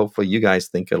water. Hopefully you guys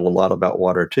think a lot about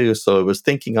water too. So it was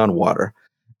thinking on water.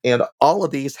 And all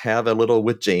of these have a little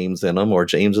with James in them or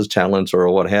James's challenge or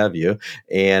what have you.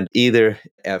 And either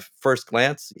at first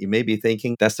glance, you may be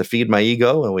thinking that's to feed my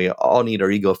ego, and we all need our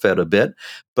ego fed a bit.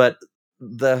 But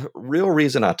the real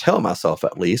reason I tell myself,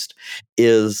 at least,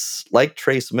 is like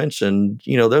Trace mentioned,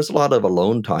 there's a lot of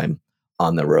alone time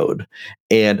on the road.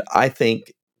 And I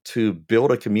think to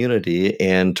build a community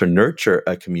and to nurture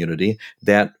a community,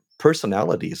 that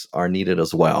personalities are needed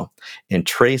as well. And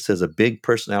Trace is a big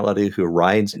personality who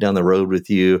rides down the road with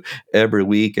you every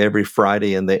week, every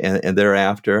Friday, and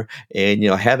thereafter. And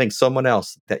having someone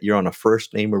else that you're on a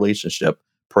first name relationship,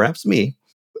 perhaps me,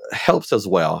 helps as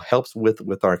well. Helps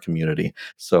with our community.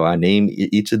 So I name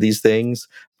each of these things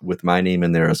with my name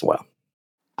in there as well.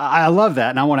 I love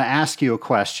that. And I want to ask you a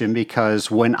question,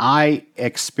 because when I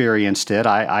experienced it,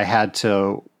 I had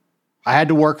to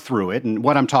work through it. And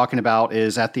what I'm talking about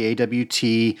is at the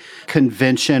AWT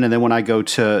convention. And then when I go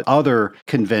to other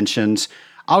conventions,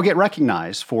 I'll get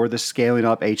recognized for the Scaling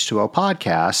Up H2O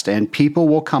podcast, and people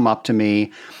will come up to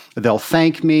me. They'll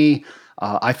thank me.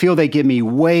 I feel they give me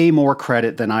way more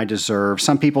credit than I deserve.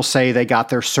 Some people say they got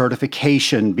their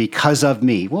certification because of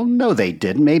me. Well, no, they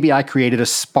didn't. Maybe I created a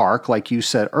spark, like you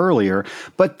said earlier,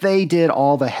 but they did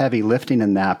all the heavy lifting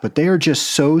in that. But they are just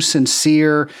so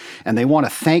sincere, and they want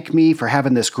to thank me for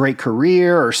having this great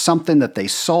career or something that they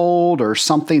sold or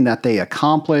something that they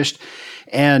accomplished.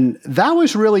 And that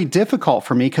was really difficult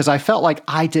for me because I felt like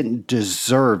I didn't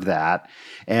deserve that.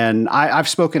 And I've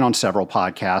spoken on several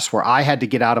podcasts where I had to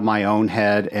get out of my own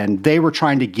head, and they were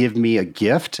trying to give me a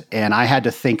gift, and I had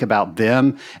to think about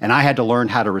them, and I had to learn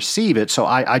how to receive it. So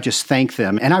I just thank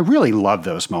them. And I really love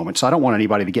those moments. So I don't want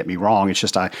anybody to get me wrong. It's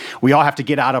just we all have to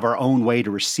get out of our own way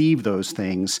to receive those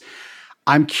things.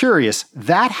 I'm curious,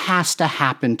 that has to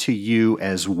happen to you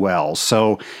as well.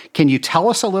 So can you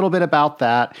tell us a little bit about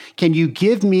that? Can you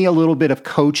give me a little bit of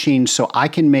coaching so I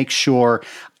can make sure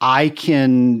I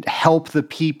can help the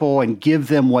people and give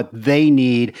them what they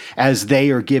need as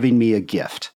they are giving me a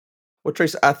gift? Well,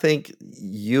 Trace, I think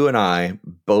you and I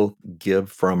both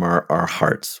give from our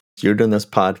hearts. You're doing this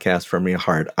podcast from your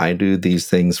heart. I do these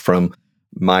things from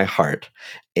my heart,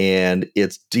 and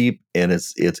it's deep and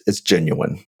it's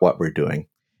genuine what we're doing,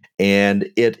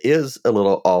 and it is a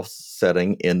little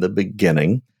offsetting in the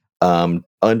beginning.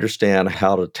 Understand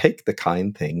how to take the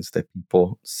kind things that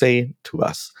people say to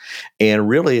us, and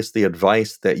really, it's the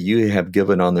advice that you have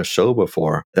given on the show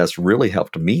before that's really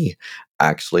helped me,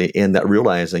 actually, in that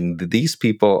realizing that these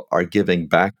people are giving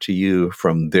back to you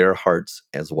from their hearts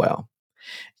as well,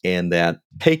 and that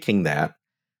taking that,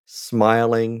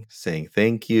 smiling, saying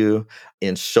thank you,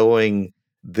 and showing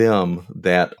them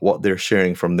that what they're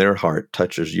sharing from their heart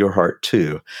touches your heart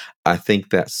too. I think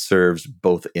that serves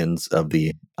both ends of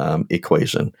the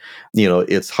equation.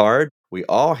 It's hard. We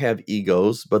all have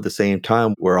egos, but at the same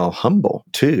time, we're all humble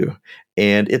too.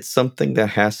 And it's something that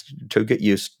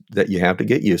you have to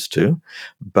get used to.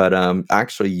 But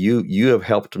actually, you have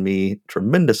helped me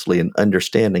tremendously in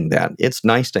understanding that. It's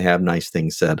nice to have nice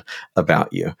things said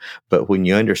about you. But when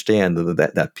you understand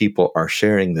that people are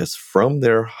sharing this from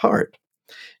their heart,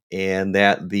 and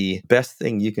that the best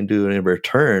thing you can do in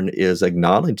return is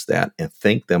acknowledge that and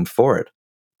thank them for it,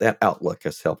 that outlook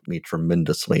has helped me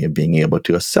tremendously in being able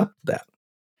to accept that.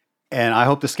 And I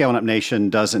hope the Scaling Up Nation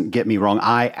doesn't get me wrong.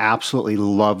 I absolutely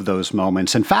love those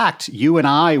moments. In fact, you and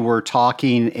I were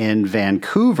talking in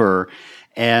Vancouver,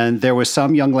 and there was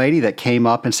some young lady that came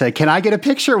up and said, "Can I get a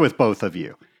picture with both of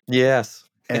you?" Yes.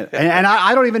 And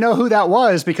I don't even know who that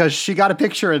was because she got a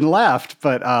picture and left.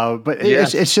 But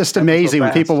yes, it's just amazing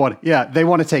when people they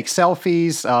want to take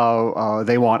selfies,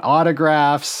 they want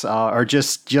autographs, or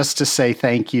just to say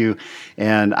thank you.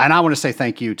 And I want to say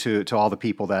thank you to all the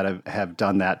people that have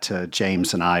done that to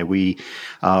James and I. We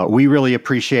really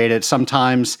appreciate it.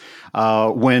 Sometimes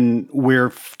when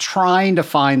we're trying to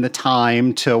find the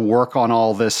time to work on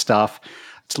all this stuff,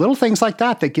 it's little things like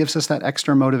that gives us that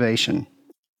extra motivation.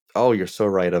 Oh, you're so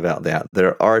right about that.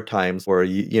 There are times where,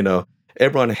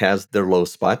 everyone has their low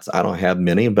spots. I don't have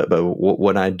many, but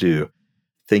what I do,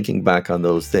 thinking back on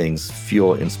those things,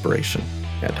 fuel inspiration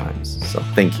at times. So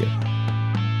thank you.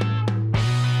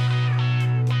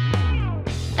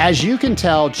 As you can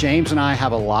tell, James and I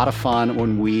have a lot of fun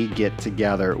when we get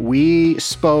together. We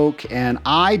spoke, and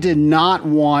I did not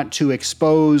want to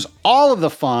expose all of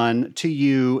the fun to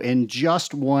you in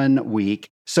just 1 week.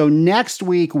 So next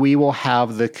week, we will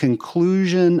have the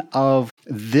conclusion of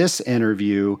this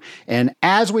interview. And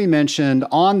as we mentioned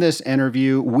on this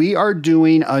interview, we are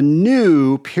doing a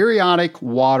new Periodic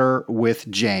Water with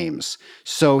James.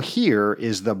 So here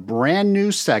is the brand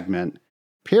new segment,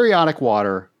 Periodic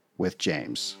Water with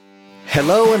James.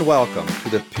 Hello and welcome to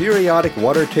the Periodic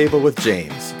Water Table with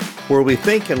James, where we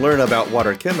think and learn about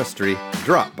water chemistry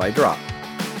drop by drop.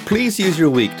 Please use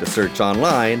your week to search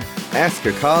online, ask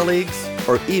your colleagues,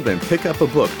 or even pick up a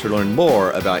book to learn more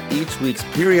about each week's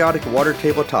periodic water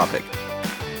table topic.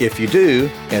 If you do,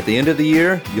 at the end of the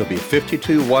year, you'll be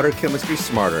 52 water chemistry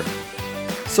smarter.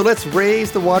 So let's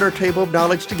raise the water table of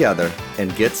knowledge together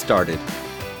and get started.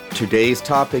 Today's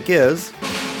topic is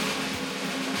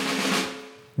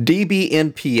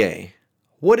DBNPA.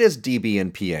 What is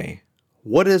DBNPA?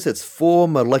 What is its full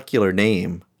molecular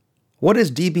name? What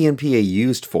is DBNPA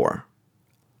used for?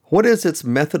 What is its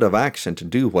method of action to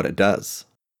do what it does?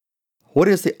 What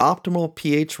is the optimal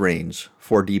pH range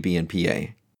for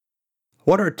DBNPA?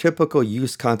 What are typical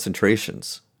use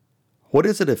concentrations? What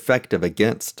is it effective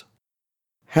against?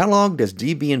 How long does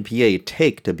DBNPA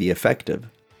take to be effective?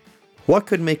 What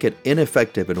could make it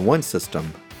ineffective in one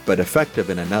system, but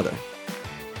effective in another?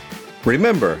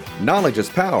 Remember, knowledge is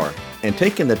power, and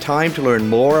taking the time to learn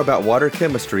more about water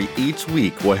chemistry each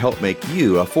week will help make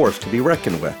you a force to be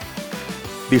reckoned with.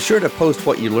 Be sure to post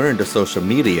what you learned to social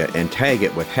media and tag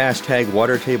it with hashtag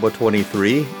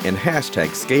WaterTable23 and hashtag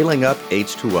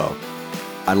ScalingUpH2O.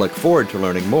 I look forward to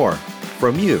learning more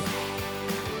from you.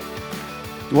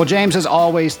 Well, James, as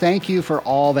always, thank you for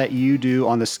all that you do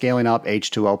on the Scaling Up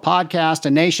H2O podcast.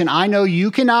 And Nation, I know you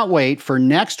cannot wait for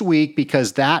next week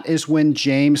because that is when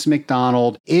James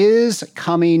McDonald is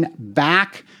coming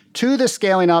back to the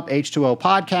Scaling Up H2O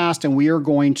podcast, and we are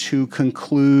going to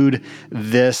conclude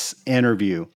this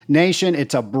interview. Nation,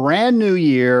 it's a brand new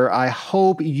year. I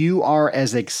hope you are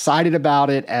as excited about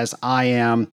it as I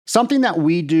am. Something that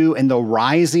we do in the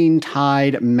Rising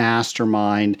Tide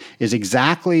Mastermind is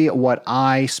exactly what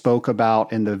I spoke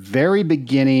about in the very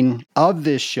beginning of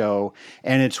this show,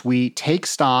 and it's we take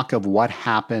stock of what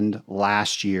happened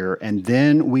last year, and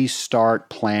then we start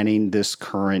planning this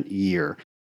current year.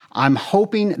 I'm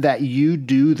hoping that you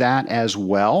do that as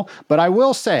well. But I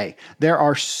will say there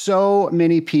are so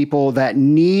many people that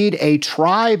need a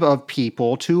tribe of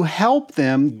people to help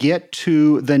them get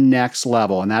to the next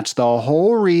level. And that's the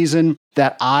whole reason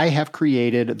that I have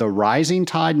created the Rising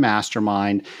Tide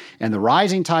Mastermind. And the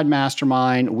Rising Tide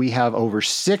Mastermind, we have over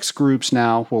 6 groups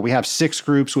now. Well, we have 6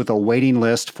 groups with a waiting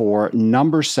list for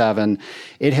number 7.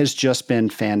 It has just been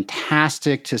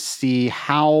fantastic to see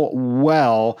how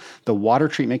well the water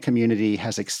treatment community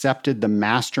has accepted the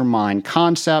mastermind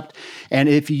concept. And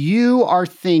if you are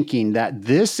thinking that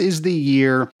this is the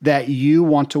year that you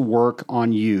want to work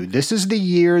on you, this is the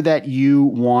year that you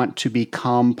want to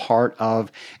become part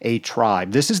of a tribe.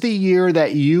 This is the year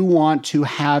that you want to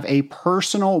have a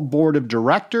personal board of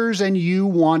directors and you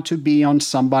want to be on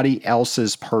somebody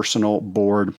else's personal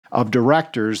board of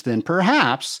directors, then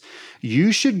perhaps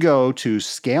you should go to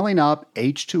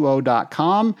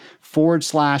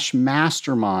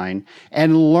scalinguph2o.com/mastermind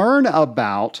and learn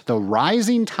about the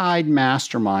Rising Tide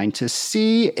Mastermind to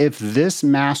see if this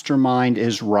mastermind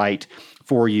is right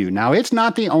for you. Now, it's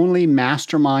not the only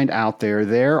mastermind out there.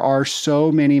 There are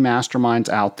so many masterminds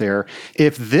out there.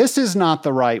 If this is not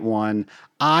the right one,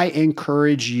 I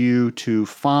encourage you to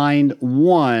find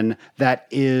one that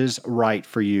is right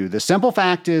for you. The simple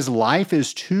fact is life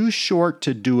is too short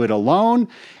to do it alone,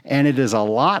 and it is a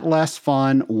lot less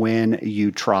fun when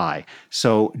you try.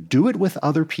 So do it with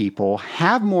other people,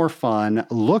 have more fun,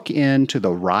 look into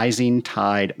the Rising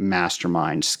Tide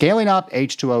Mastermind,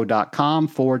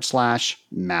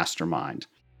 scalinguph2o.com/mastermind.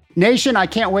 Nation, I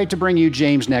can't wait to bring you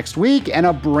James next week and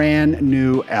a brand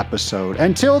new episode.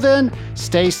 Until then,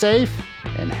 stay safe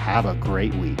and have a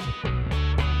great week.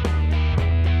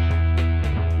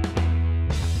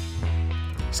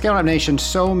 Scaling Up Nation,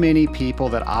 so many people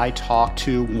that I talk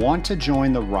to want to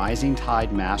join the Rising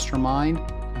Tide Mastermind,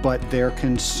 but they're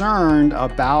concerned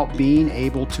about being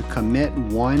able to commit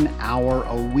 1 hour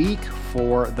a week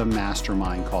for the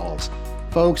mastermind calls.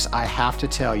 Folks, I have to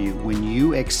tell you, when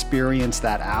you experience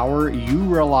that hour, you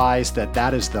realize that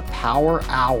that is the power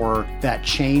hour that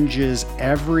changes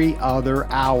every other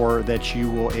hour that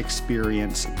you will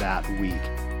experience that week.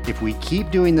 If we keep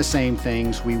doing the same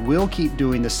things, we will keep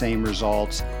doing the same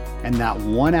results. And that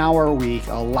 1 hour a week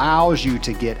allows you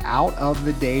to get out of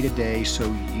the day-to-day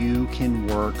so you can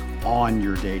work on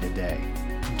your day-to-day.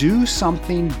 Do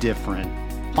something different.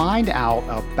 Find out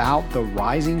about the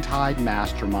Rising Tide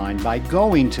Mastermind by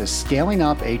going to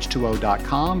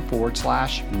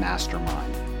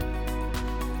scalinguph2o.com/mastermind.